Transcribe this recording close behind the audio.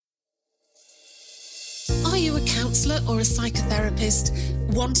Are you a counsellor or a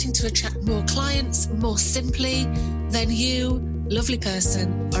psychotherapist wanting to attract more clients more simply? Then you, lovely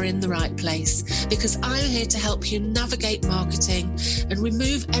person, are in the right place, because I'm here to help you navigate marketing and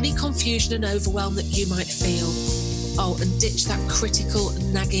remove any confusion and overwhelm that you might feel. Oh, and ditch that critical,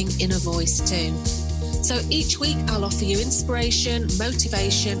 nagging inner voice too. So each week I'll offer you inspiration,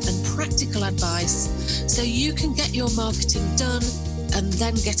 motivation and practical advice so you can get your marketing done and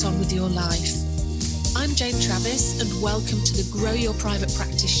then get on with your life. I'm Jane Travis and welcome to the Grow Your Private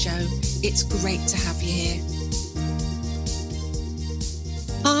Practice Show. It's great to have you here.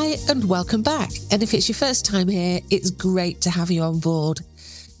 Hi and welcome back. And if it's your first time here, it's great to have you on board.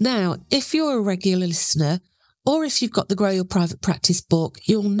 Now, if you're a regular listener, or if you've got the Grow Your Private Practice book,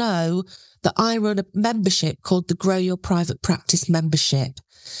 you'll know that I run a membership called the Grow Your Private Practice membership.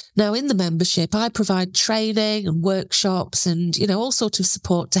 Now, in the membership, I provide training and workshops and, all sorts of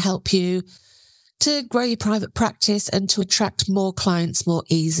support to help you to grow your private practice and to attract more clients more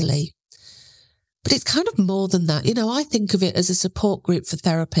easily. But it's kind of more than that. I think of it as a support group for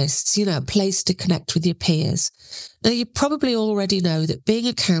therapists, a place to connect with your peers. Now, you probably already know that being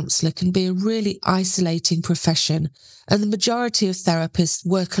a counsellor can be a really isolating profession, and the majority of therapists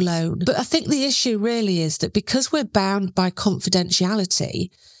work alone. But I think the issue really is that because we're bound by confidentiality,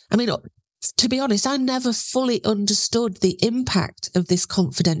 to be honest, I never fully understood the impact of this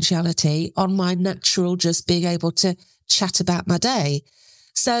confidentiality on my natural just being able to chat about my day.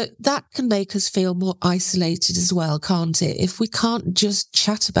 So that can make us feel more isolated as well, can't it? If we can't just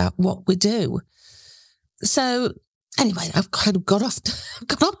chat about what we do. So anyway, I've kind of got off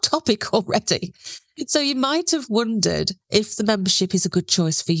topic already. So you might have wondered if the membership is a good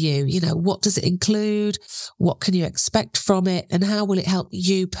choice for you. What does it include? What can you expect from it? And how will it help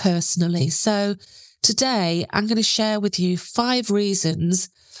you personally? So today I'm going to share with you 5 reasons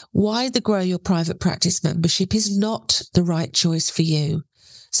why the Grow Your Private Practice membership is not the right choice for you,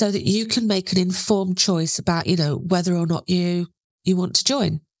 so that you can make an informed choice about, whether or not you want to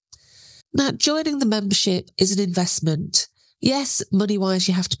join. Now, joining the membership is an investment. Yes, money-wise,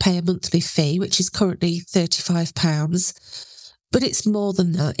 you have to pay a monthly fee, which is currently £35, but it's more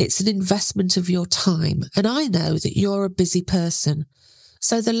than that. It's an investment of your time. And I know that you're a busy person.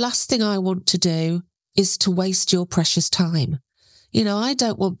 So the last thing I want to do is to waste your precious time. I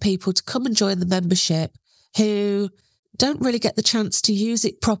don't want people to come and join the membership who don't really get the chance to use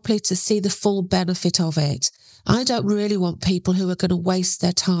it properly, to see the full benefit of it. I don't really want people who are going to waste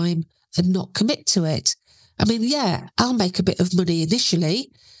their time and not commit to it. I'll make a bit of money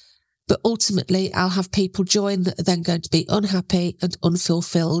initially, but ultimately I'll have people join that are then going to be unhappy and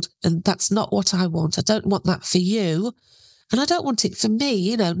unfulfilled. And that's not what I want. I don't want that for you. And I don't want it for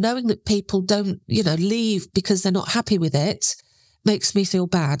me. Knowing that people don't, leave because they're not happy with it makes me feel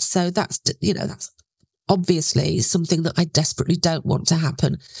bad. So that's obviously something that I desperately don't want to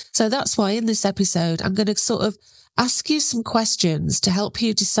happen. So that's why in this episode, I'm going to sort of ask you some questions to help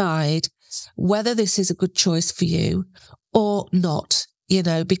you decide whether this is a good choice for you or not,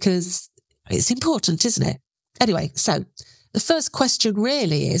 because it's important, isn't it? Anyway, so the first question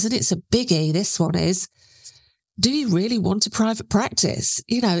really is, and it's a biggie, this one is, do you really want a private practice?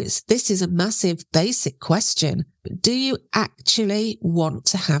 This is a massive basic question, but do you actually want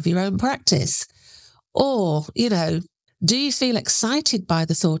to have your own practice? Or, do you feel excited by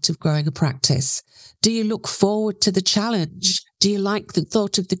the thought of growing a practice? Do you look forward to the challenge? Do you like the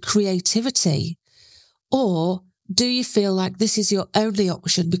thought of the creativity? Or do you feel like this is your only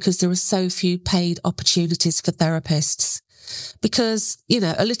option because there are so few paid opportunities for therapists? Because,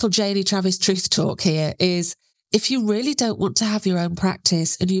 a little Janie Travis truth talk here is, if you really don't want to have your own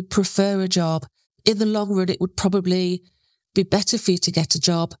practice and you'd prefer a job, in the long run, it would probably be better for you to get a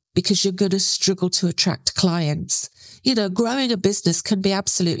job, because you're going to struggle to attract clients. Growing a business can be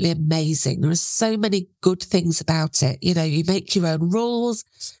absolutely amazing. There are so many good things about it. You make your own rules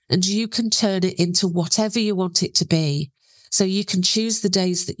and you can turn it into whatever you want it to be. So you can choose the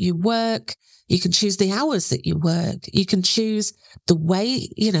days that you work. You can choose the hours that you work. You can choose the way,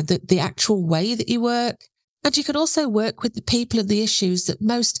 the actual way that you work. And you can also work with the people and the issues that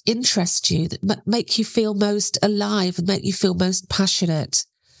most interest you, that make you feel most alive and make you feel most passionate.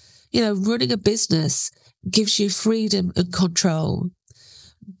 Running a business gives you freedom and control.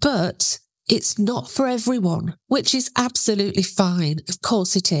 But it's not for everyone, which is absolutely fine. Of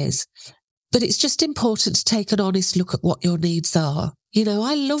course it is. But it's just important to take an honest look at what your needs are.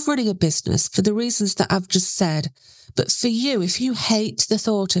 I love running a business for the reasons that I've just said. But for you, if you hate the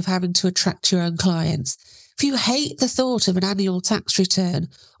thought of having to attract your own clients, if you hate the thought of an annual tax return,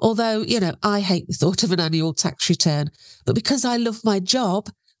 although, I hate the thought of an annual tax return, but because I love my job,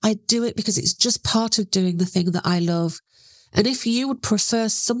 I do it because it's just part of doing the thing that I love. And if you would prefer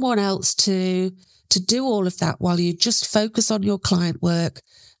someone else to do all of that while you just focus on your client work,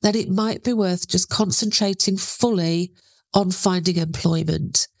 then it might be worth just concentrating fully on finding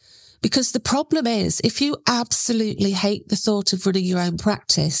employment. Because the problem is, if you absolutely hate the thought of running your own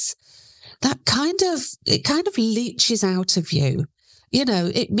practice, it kind of leaches out of you.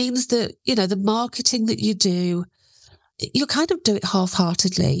 It means that, the marketing that you do, you'll kind of do it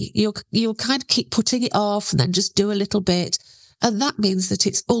half-heartedly. You'll kind of keep putting it off and then just do a little bit. And that means that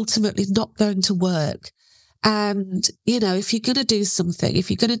it's ultimately not going to work. And, if you're going to do something,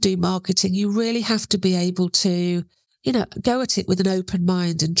 if you're going to do marketing, you really have to be able to, go at it with an open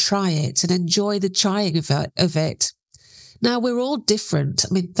mind and try it and enjoy the trying of it. Now, we're all different.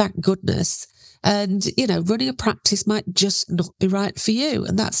 I mean, thank goodness. And, running a practice might just not be right for you.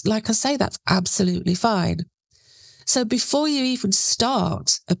 And that's, like I say, that's absolutely fine. So before you even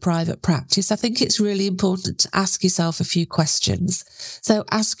start a private practice, I think it's really important to ask yourself a few questions. So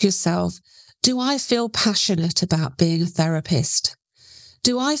ask yourself, do I feel passionate about being a therapist?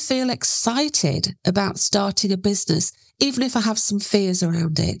 Do I feel excited about starting a business, even if I have some fears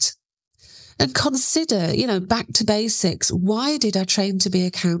around it? And consider, back to basics. Why did I train to be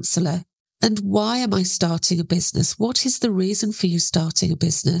a counsellor? And why am I starting a business? What is the reason for you starting a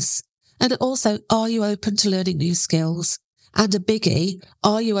business? And also, are you open to learning new skills? And a biggie,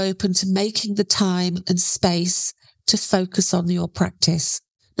 are you open to making the time and space to focus on your practice?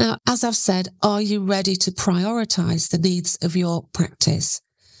 Now, as I've said, are you ready to prioritise the needs of your practice?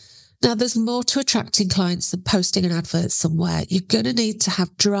 Now, there's more to attracting clients than posting an advert somewhere. You're going to need to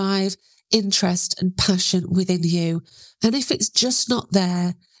have drive, interest and passion within you. And if it's just not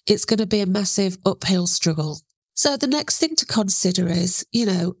there, it's going to be a massive uphill struggle. So the next thing to consider is,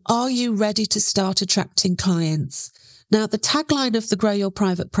 are you ready to start attracting clients? Now, the tagline of the Grow Your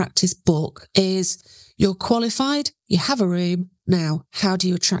Private Practice book is, you're qualified, you have a room, now how do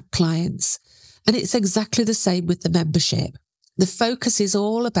you attract clients? And it's exactly the same with the membership. The focus is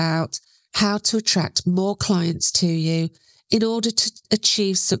all about how to attract more clients to you in order to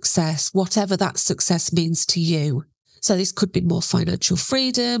achieve success, whatever that success means to you. So this could be more financial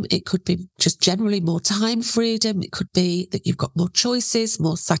freedom. It could be just generally more time freedom. It could be that you've got more choices,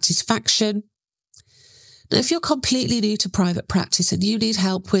 more satisfaction. Now, if you're completely new to private practice and you need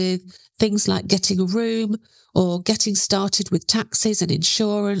help with things like getting a room or getting started with taxes and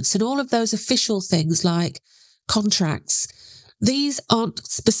insurance and all of those official things like contracts, these aren't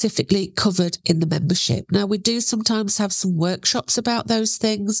specifically covered in the membership. Now, we do sometimes have some workshops about those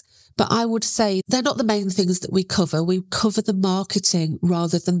things, but I would say they're not the main things that we cover. We cover the marketing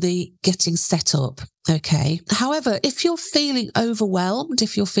rather than the getting set up. Okay. However, if you're feeling overwhelmed,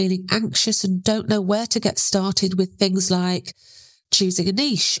 if you're feeling anxious and don't know where to get started with things like choosing a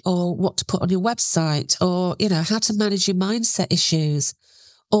niche or what to put on your website or, how to manage your mindset issues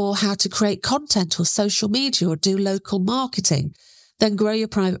or how to create content or social media or do local marketing, then Grow Your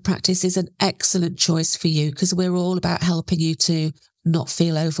Private Practice is an excellent choice for you because we're all about helping you to not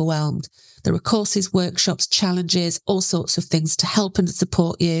feel overwhelmed. There are courses, workshops, challenges, all sorts of things to help and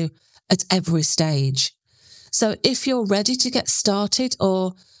support you at every stage. So if you're ready to get started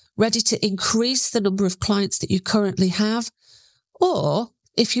or ready to increase the number of clients that you currently have, or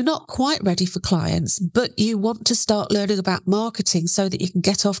if you're not quite ready for clients, but you want to start learning about marketing so that you can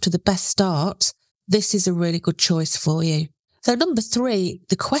get off to the best start, this is a really good choice for you. So number 3,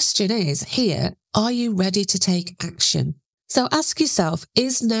 the question is here, are you ready to take action? So ask yourself,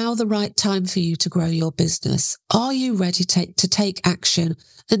 is now the right time for you to grow your business? Are you ready to take action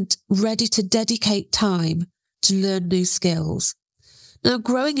and ready to dedicate time to learn new skills? Now,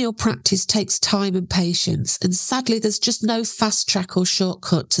 growing your practice takes time and patience, and sadly, there's just no fast track or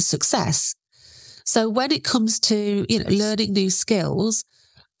shortcut to success. So when it comes to, learning new skills,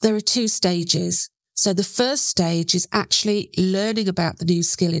 there are 2 stages. So the first stage is actually learning about the new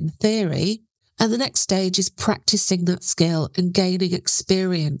skill in theory, and the next stage is practicing that skill and gaining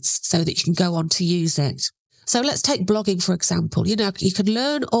experience so that you can go on to use it. So let's take blogging, for example. You can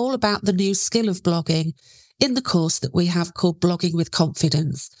learn all about the new skill of blogging in the course that we have called Blogging with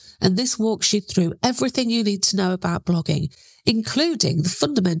Confidence. And this walks you through everything you need to know about blogging, including the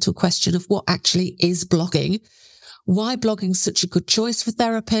fundamental question of what actually is blogging, why blogging is such a good choice for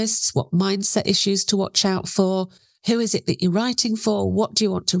therapists, what mindset issues to watch out for, who is it that you're writing for, what do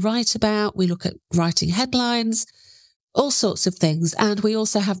you want to write about. We look at writing headlines, all sorts of things. And we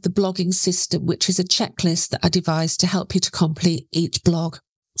also have the blogging system, which is a checklist that I devised to help you to complete each blog.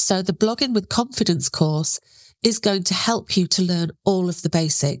 So the Blogging with Confidence course is going to help you to learn all of the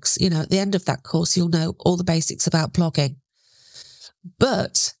basics. At the end of that course, you'll know all the basics about blogging.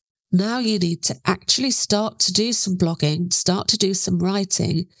 But now you need to actually start to do some blogging, start to do some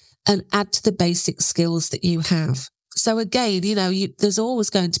writing, and add to the basic skills that you have. So again, there's always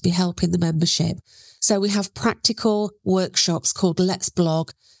going to be help in the membership. So we have practical workshops called Let's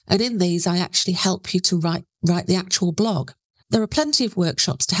Blog. And in these, I actually help you to write the actual blog. There are plenty of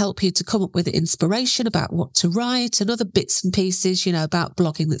workshops to help you to come up with inspiration about what to write and other bits and pieces, about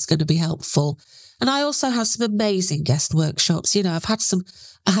blogging that's going to be helpful. And I also have some amazing guest workshops. I've had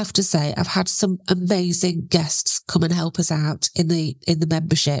some amazing guests come and help us out in the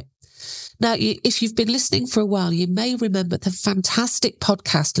membership. Now, if you've been listening for a while, you may remember the fantastic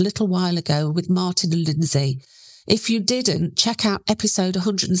podcast a little while ago with Martin and Lindsay. If you didn't, check out episode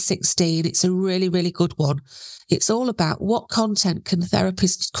 116. It's a really, really good one. It's all about what content can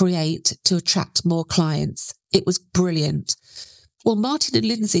therapists create to attract more clients. It was brilliant. Well, Martin and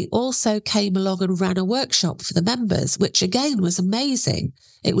Lindsay also came along and ran a workshop for the members, which again was amazing.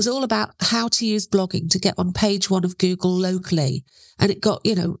 It was all about how to use blogging to get on page 1 of Google locally. And it got,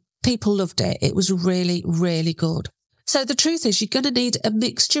 people loved it. It was really, really good. So the truth is you're going to need a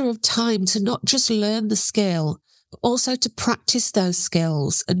mixture of time to not just learn the skill, but also to practice those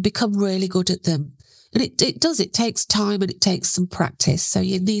skills and become really good at them. And it takes time and it takes some practice. So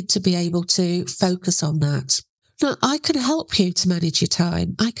you need to be able to focus on that. Now, I can help you to manage your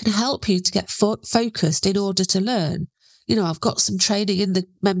time. I can help you to get focused in order to learn. I've got some training in the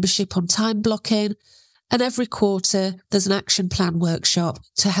membership on time blocking. And every quarter, there's an action plan workshop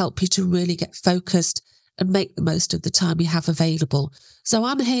to help you to really get focused and make the most of the time you have available. So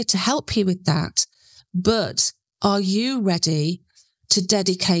I'm here to help you with that. But are you ready to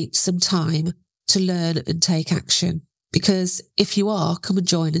dedicate some time to learn and take action? Because if you are, come and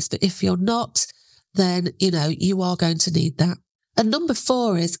join us. But if you're not, then, you are going to need that. And number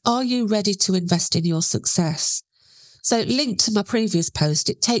 4 is, are you ready to invest in your success? So linked to my previous post,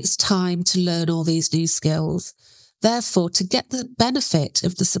 it takes time to learn all these new skills. Therefore, to get the benefit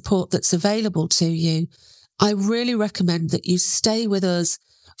of the support that's available to you, I really recommend that you stay with us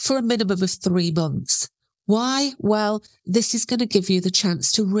for a minimum of 3 months. Why? Well, this is going to give you the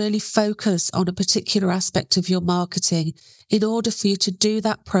chance to really focus on a particular aspect of your marketing in order for you to do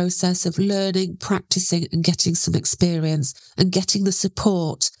that process of learning, practicing and getting some experience and getting the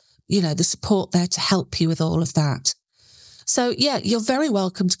support, the support there to help you with all of that. So yeah, you're very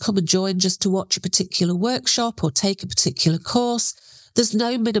welcome to come and join just to watch a particular workshop or take a particular course. There's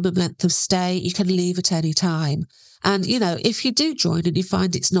no minimum length of stay. You can leave at any time. And, if you do join and you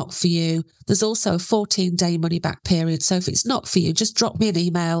find it's not for you, there's also a 14-day money back period. So if it's not for you, just drop me an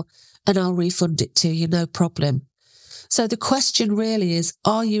email and I'll refund it to you, no problem. So the question really is,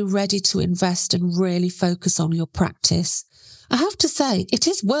 are you ready to invest and really focus on your practice? I have to say, it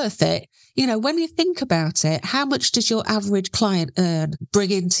is worth it. When you think about it, how much does your average client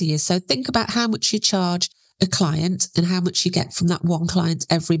bring into you? So think about how much you charge a client and how much you get from that one client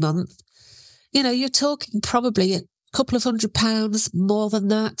every month. You're talking probably a couple of £100 more than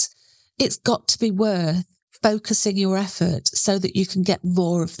that. It's got to be worth focusing your effort so that you can get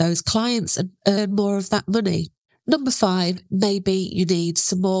more of those clients and earn more of that money. Number 5, maybe you need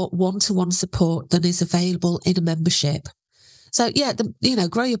some more one-to-one support than is available in a membership. So yeah,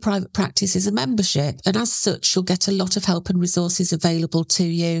 Grow Your Private Practice is a membership, and as such, you'll get a lot of help and resources available to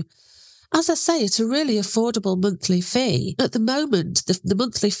you. As I say, it's a really affordable monthly fee. At the moment, the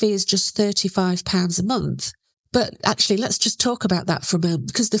monthly fee is just £35 a month. But actually, let's just talk about that for a moment,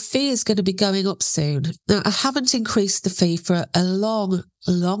 because the fee is going to be going up soon. Now, I haven't increased the fee for a long,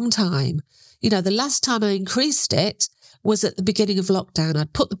 long time. The last time I increased it was at the beginning of lockdown.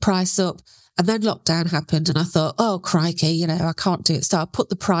 I'd put the price up and then lockdown happened and I thought, oh, crikey, I can't do it. So I put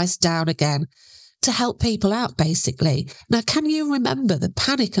the price down again to help people out, basically. Now, can you remember the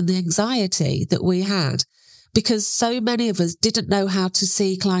panic and the anxiety that we had? Because so many of us didn't know how to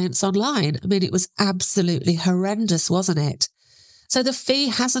see clients online. I mean, it was absolutely horrendous, wasn't it? So the fee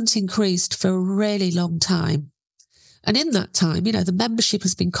hasn't increased for a really long time. And in that time, the membership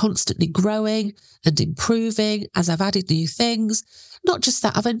has been constantly growing and improving as I've added new things. Not just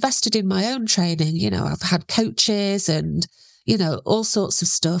that, I've invested in my own training. I've had coaches and, all sorts of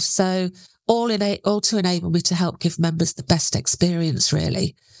stuff. So all to enable me to help give members the best experience,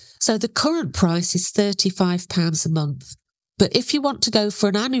 really. So the current price is £35 a month. But if you want to go for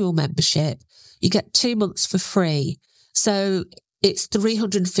an annual membership, you get 2 months for free. So it's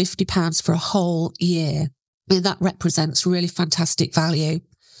 £350 for a whole year. I mean, that represents really fantastic value.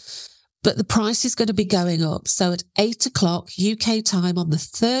 But the price is going to be going up. So at 8 o'clock UK time on the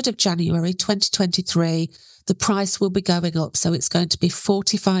 3rd of January 2023, the price will be going up. So it's going to be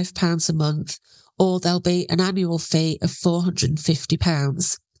 £45 a month or there'll be an annual fee of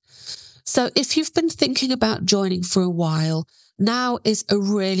 £450. So if you've been thinking about joining for a while, now is a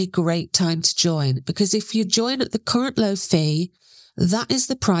really great time to join, because if you join at the current low fee, that is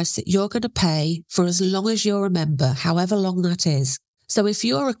the price that you're going to pay for as long as you're a member, however long that is. So if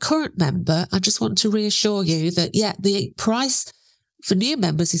you're a current member, I just want to reassure you that, the price for new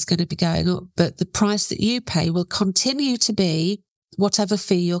members is going to be going up, but the price that you pay will continue to be whatever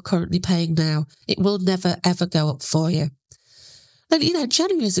fee you're currently paying now. It will never, ever go up for you. And,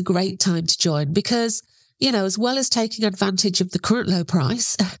 January is a great time to join because, as well as taking advantage of the current low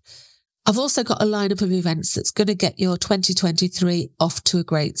price, I've also got a lineup of events that's going to get your 2023 off to a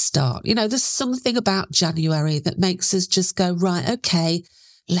great start. There's something about January that makes us just go, right, okay,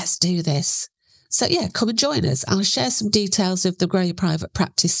 let's do this. So come and join us. I'll share some details of the Grow Your Private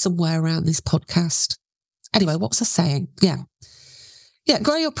Practice somewhere around this podcast. Anyway, what was I saying?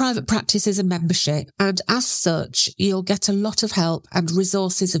 Grow Your Private Practice is a membership, and as such, you'll get a lot of help and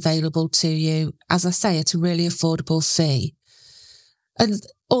resources available to you, as I say, at a really affordable fee. And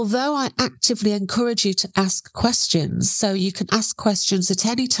although I actively encourage you to ask questions, so you can ask questions at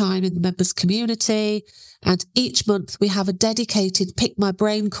any time in the members community, and each month we have a dedicated Pick My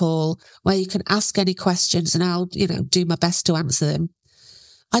Brain call where you can ask any questions and I'll, do my best to answer them.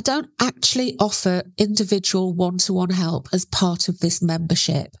 I don't actually offer individual one-to-one help as part of this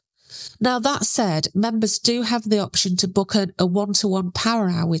membership. Now, that said, members do have the option to book a one-to-one power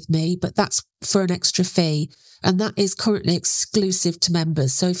hour with me, but that's for an extra fee, and that is currently exclusive to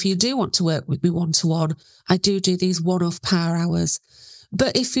members. So if you do want to work with me one-to-one, I do these one-off power hours.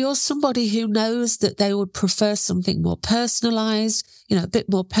 But if you're somebody who knows that they would prefer something more personalised, a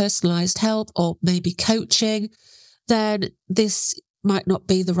bit more personalised help or maybe coaching, then this might not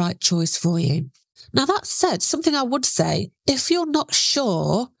be the right choice for you. Now, that said, something I would say, if you're not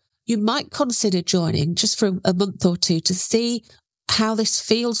sure, you might consider joining just for a month or two to see how this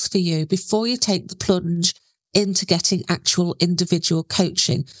feels for you before you take the plunge into getting actual individual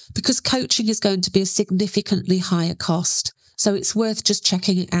coaching, because coaching is going to be a significantly higher cost. So it's worth just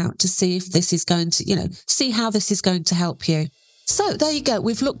checking it out to see if this is going to, see how this is going to help you. So there you go.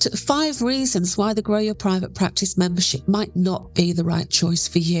 We've looked at 5 reasons why the Grow Your Private Practice membership might not be the right choice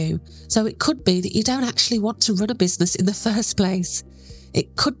for you. So it could be that you don't actually want to run a business in the first place.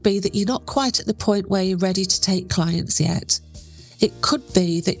 It could be that you're not quite at the point where you're ready to take clients yet. It could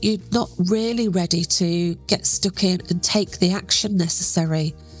be that you're not really ready to get stuck in and take the action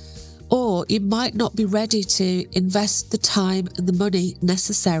necessary. Or you might not be ready to invest the time and the money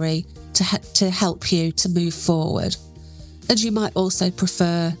necessary to help you to move forward. And you might also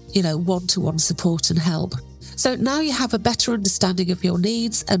prefer, one-to-one support and help. So now you have a better understanding of your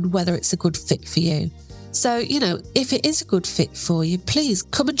needs and whether it's a good fit for you. So, if it is a good fit for you, please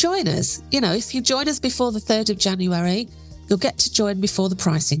come and join us. If you join us before the 3rd of January, you'll get to join before the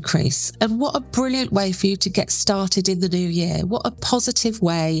price increase. And what a brilliant way for you to get started in the new year. What a positive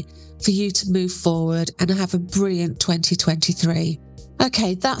way for you to move forward and have a brilliant 2023.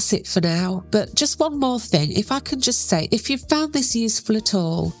 Okay, that's it for now. But just one more thing. If I can just say, if you found this useful at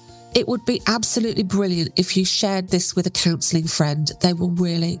all, it would be absolutely brilliant if you shared this with a counselling friend. They will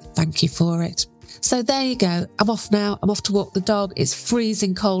really thank you for it. So there you go. I'm off now. I'm off to walk the dog. It's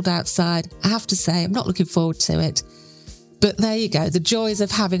freezing cold outside. I have to say, I'm not looking forward to it. But there you go. The joys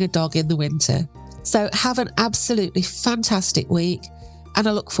of having a dog in the winter. So have an absolutely fantastic week. And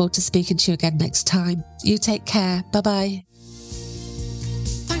I look forward to speaking to you again next time. You take care. Bye-bye.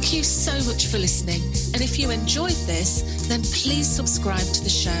 Thank you so much for listening. And if you enjoyed this, then please subscribe to the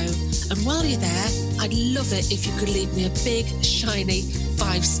show. And while you're there, I'd love it if you could leave me a big, shiny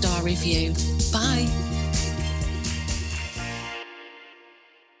 5-star review. Bye.